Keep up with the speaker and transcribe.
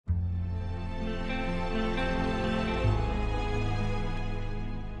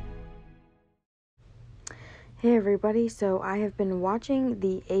Hey everybody, so I have been watching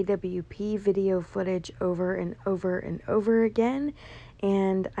the AWP video footage over and over and over again,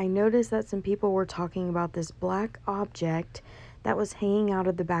 and I noticed that some people were talking about this black object that was hanging out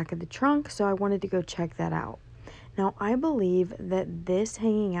of the back of the trunk, so I wanted to go check that out. Now, I believe that this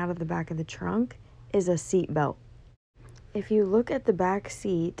hanging out of the back of the trunk is a seatbelt. If you look at the back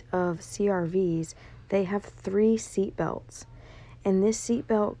seat of CRVs, they have 3 seatbelts. And this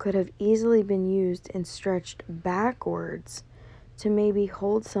seatbelt could have easily been used and stretched backwards to maybe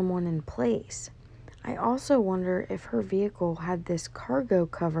hold someone in place. I also wonder if her vehicle had this cargo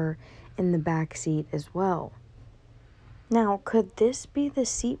cover in the back seat as well. Now, could this be the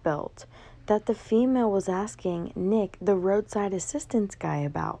seatbelt that the female was asking Nick, the roadside assistance guy,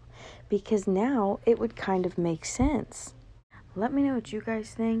 about? Because now it would kind of make sense. Let me know what you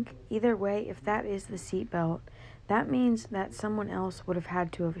guys think. Either way, if that is the seatbelt, that means that someone else would have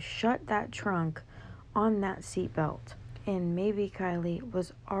had to have shut that trunk on that seatbelt. And maybe Kiely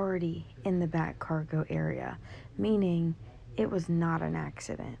was already in the back cargo area, meaning it was not an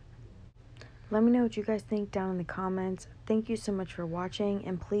accident. Let me know what you guys think down in the comments. Thank you so much for watching,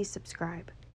 and please subscribe.